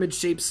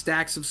pyramid-shaped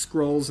stacks of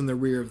scrolls in the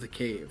rear of the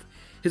cave.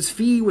 His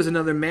fee was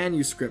another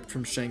manuscript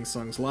from Shang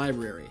Tsung's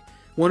library,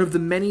 one of the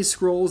many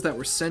scrolls that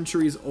were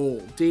centuries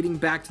old, dating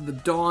back to the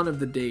dawn of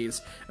the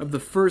days of the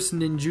first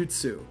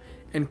ninjutsu,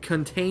 and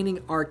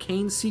containing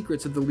arcane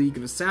secrets of the League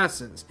of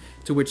Assassins,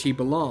 to which he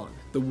belonged,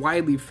 the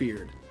widely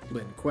feared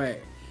Lin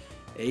Kuei.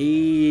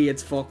 Hey,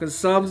 it's fucking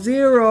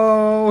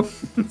Sub-Zero!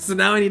 So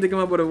now I need to come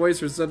up with a voice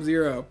for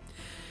Sub-Zero.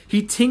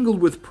 He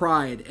tingled with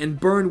pride and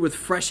burned with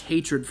fresh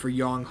hatred for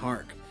Yong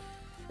Hark,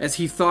 as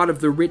he thought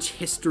of the rich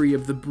history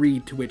of the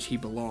breed to which he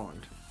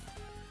belonged.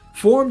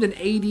 Formed in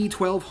AD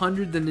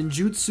 1200, the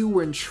ninjutsu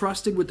were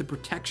entrusted with the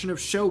protection of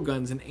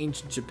shoguns in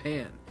ancient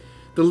Japan.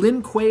 The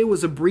Lin Kuei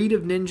was a breed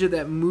of ninja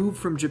that moved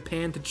from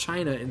Japan to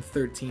China in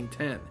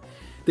 1310.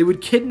 They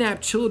would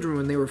kidnap children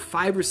when they were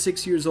 5 or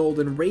 6 years old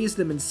and raise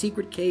them in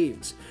secret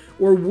caves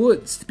or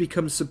woods to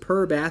become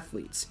superb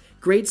athletes,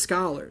 great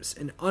scholars,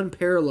 and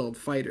unparalleled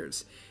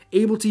fighters,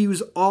 able to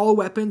use all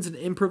weapons and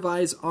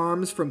improvise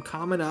arms from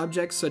common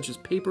objects such as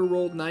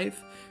paper-rolled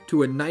knife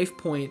to a knife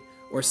point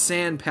or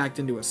sand packed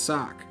into a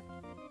sock.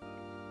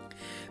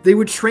 They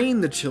would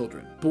train the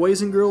children,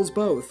 boys and girls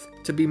both,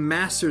 to be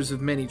masters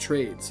of many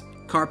trades,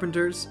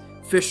 carpenters,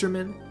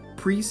 fishermen,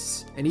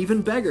 priests, and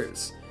even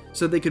beggars,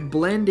 so they could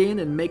blend in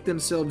and make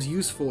themselves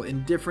useful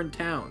in different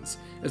towns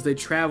as they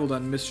traveled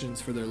on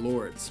missions for their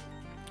lords.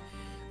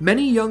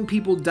 Many young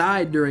people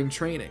died during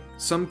training.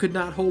 Some could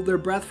not hold their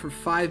breath for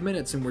 5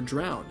 minutes and were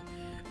drowned.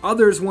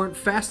 Others weren't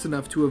fast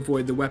enough to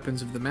avoid the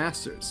weapons of the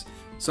masters.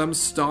 Some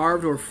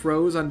starved or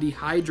froze on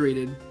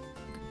dehydrated...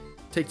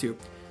 Take 2.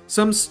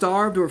 Some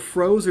starved or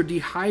froze or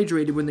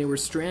dehydrated when they were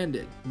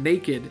stranded,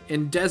 naked,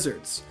 in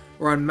deserts,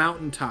 or on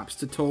mountaintops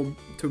to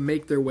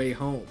make their way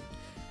home.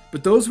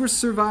 But those who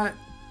survived...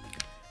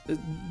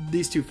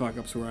 These two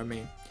fuck-ups were on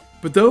me.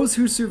 But those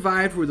who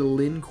survived were the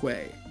Lin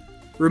Kuei.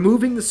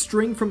 Removing the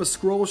string from a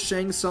scroll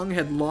Shang Tsung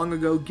had long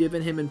ago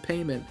given him in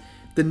payment,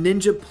 the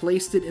ninja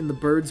placed it in the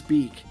bird's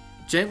beak,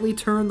 gently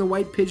turned the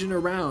white pigeon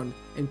around,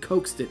 and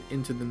coaxed it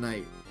into the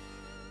night.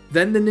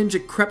 Then the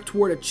ninja crept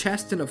toward a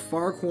chest in a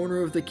far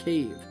corner of the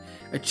cave,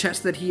 a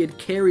chest that he had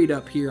carried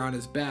up here on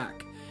his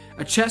back,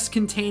 a chest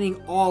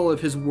containing all of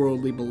his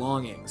worldly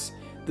belongings,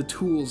 the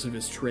tools of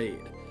his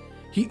trade.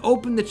 He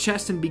opened the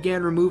chest and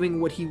began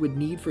removing what he would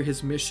need for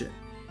his mission.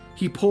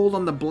 He pulled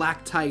on the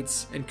black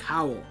tights and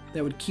cowl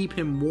that would keep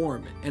him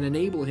warm and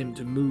enable him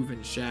to move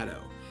in shadow.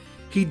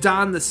 He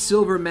donned the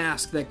silver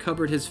mask that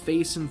covered his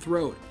face and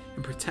throat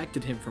and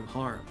protected him from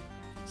harm.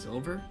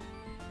 Silver?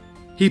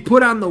 He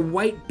put on the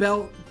white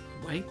belt?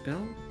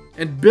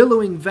 And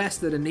billowing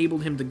vest that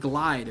enabled him to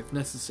glide if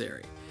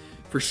necessary,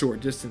 for short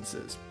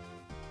distances.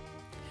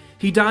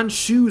 He donned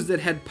shoes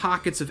that had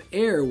pockets of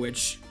air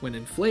which, when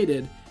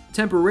inflated,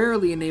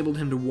 temporarily enabled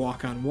him to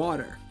walk on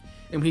water.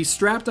 And he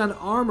strapped on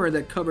armor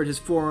that covered his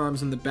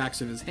forearms and the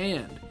backs of his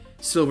hand,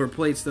 silver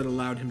plates that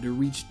allowed him to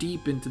reach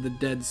deep into the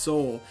dead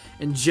soul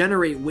and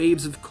generate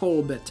waves of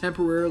cold that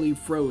temporarily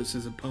froze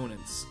his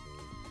opponents.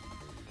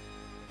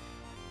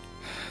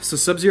 So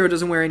Sub-Zero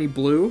doesn't wear any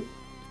blue?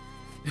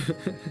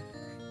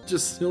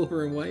 Just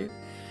silver and white?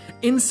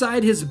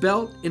 Inside his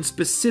belt, in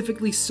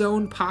specifically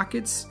sewn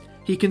pockets,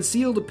 he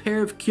concealed a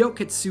pair of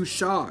Kyoketsu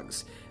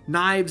shogs,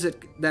 knives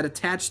that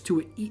attached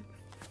to a...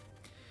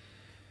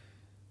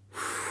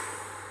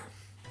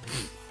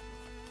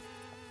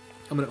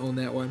 I'm going to own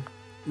that one.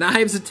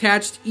 Knives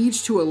attached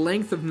each to a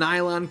length of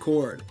nylon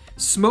cord,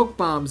 smoke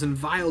bombs and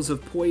vials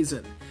of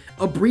poison,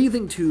 a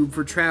breathing tube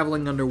for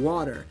traveling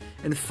underwater,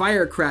 and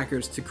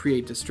firecrackers to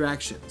create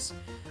distractions.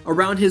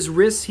 Around his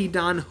wrists he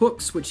donned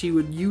hooks which he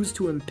would use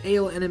to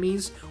impale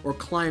enemies or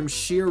climb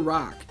sheer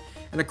rock,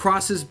 and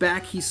across his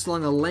back he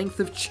slung a length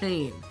of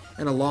chain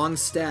and a long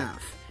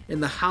staff, in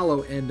the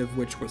hollow end of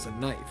which was a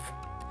knife.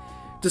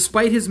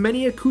 Despite his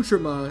many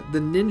accoutrements, the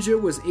ninja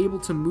was able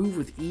to move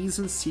with ease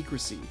and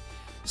secrecy.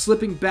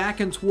 Slipping back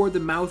and toward the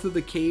mouth of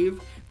the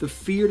cave, the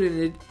feared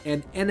and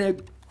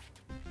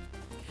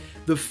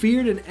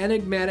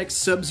enigmatic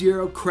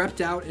Sub-Zero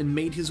crept out and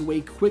made his way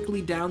quickly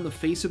down the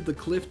face of the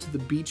cliff to the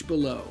beach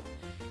below.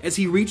 As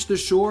he reached the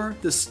shore,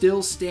 the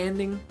still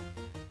standing...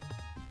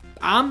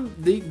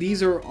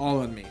 These are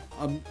all on me.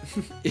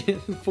 In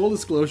full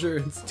disclosure,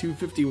 it's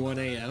 2:51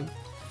 a.m.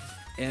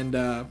 And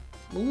I'm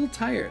a little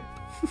tired.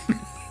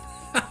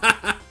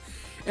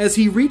 As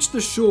he reached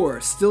the shore,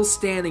 still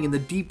standing in the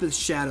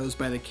deepest shadows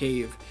by the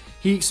cave,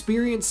 he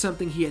experienced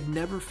something he had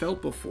never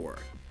felt before.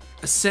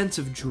 A sense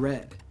of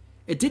dread.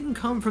 It didn't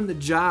come from the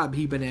job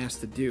he'd been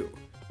asked to do,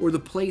 or the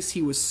place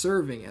he was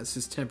serving as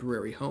his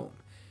temporary home.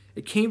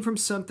 It came from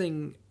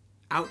something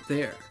out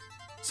there.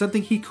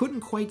 Something he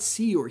couldn't quite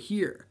see or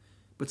hear,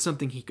 but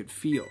something he could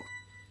feel.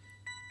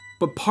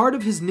 But part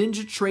of his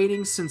ninja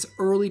training since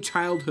early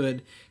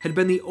childhood had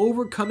been the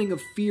overcoming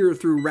of fear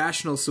through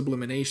rational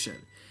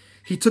sublimation.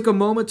 He took a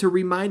moment to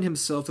remind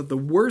himself that the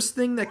worst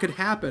thing that could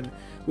happen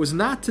was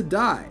not to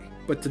die,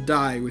 but to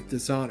die with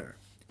dishonor.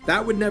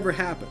 That would never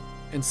happen,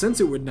 and since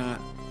it would not,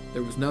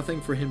 there was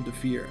nothing for him to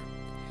fear.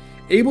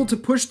 Able to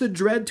push the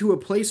dread to a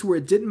place where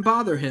it didn't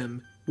bother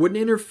him, wouldn't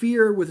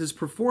interfere with his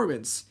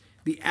performance,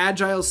 the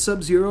agile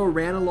Sub-Zero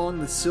ran along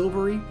the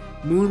silvery,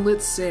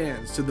 moonlit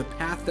sands to the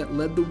path that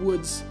led the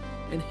woods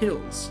and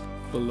hills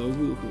below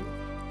Wuhu.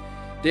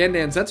 Dan,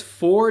 that's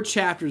 4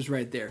 chapters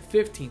right there.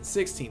 15,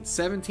 16,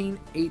 17,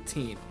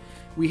 18.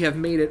 We have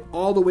made it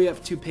all the way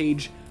up to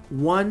page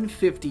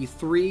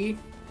 153.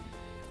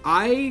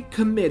 I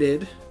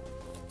committed,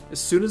 as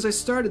soon as I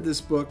started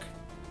this book,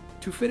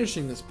 to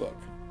finishing this book.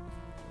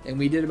 And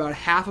we did about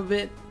half of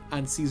it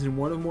on Season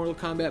 1 of Mortal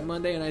Kombat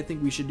Monday, and I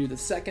think we should do the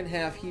second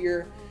half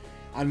here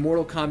on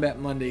Mortal Kombat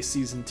Monday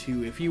Season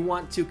 2. If you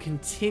want to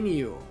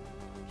continue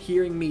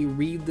hearing me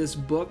read this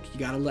book, you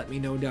gotta let me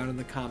know down in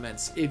the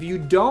comments. If you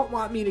don't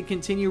want me to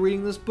continue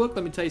reading this book,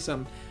 let me tell you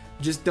something.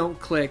 Just don't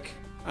click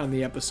on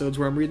the episodes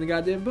where I'm reading the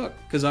goddamn book,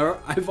 because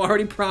I've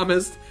already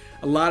promised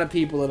a lot of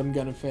people that I'm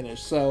gonna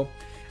finish. So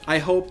I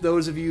hope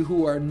those of you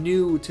who are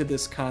new to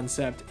this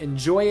concept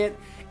enjoy it.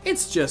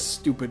 It's just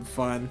stupid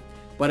fun.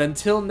 But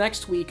until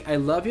next week, I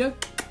love you,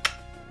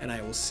 and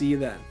I will see you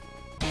then.